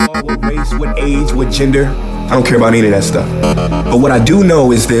What race, what age, what gender. I don't care about any of that stuff. But what I do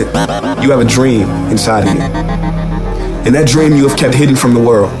know is that you have a dream inside of you. And that dream you have kept hidden from the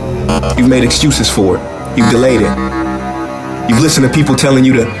world. You've made excuses for it. You've delayed it. You've listened to people telling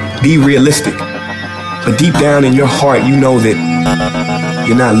you to be realistic. But deep down in your heart, you know that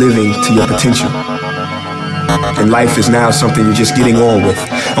you're not living to your potential. And life is now something you're just getting on with.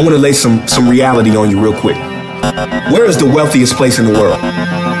 I want to lay some reality on you real quick. Where is the wealthiest place in the world?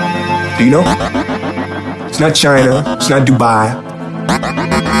 Do you know? It's not China. It's not Dubai.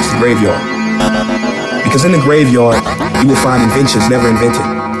 It's the graveyard. Because in the graveyard, you will find inventions never invented.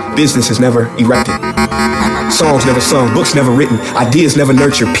 Businesses never erected. Songs never sung. Books never written. Ideas never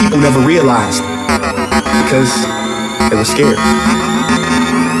nurtured. People never realized. Because they were scared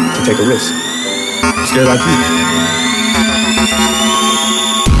to take a risk. Scared like you.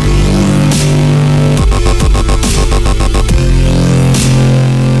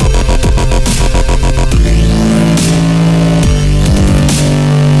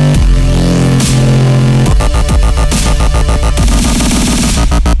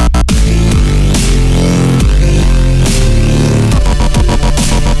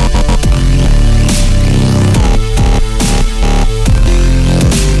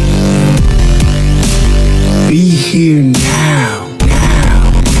 Be here now.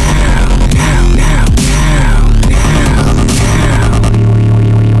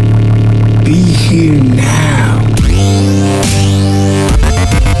 Be here now.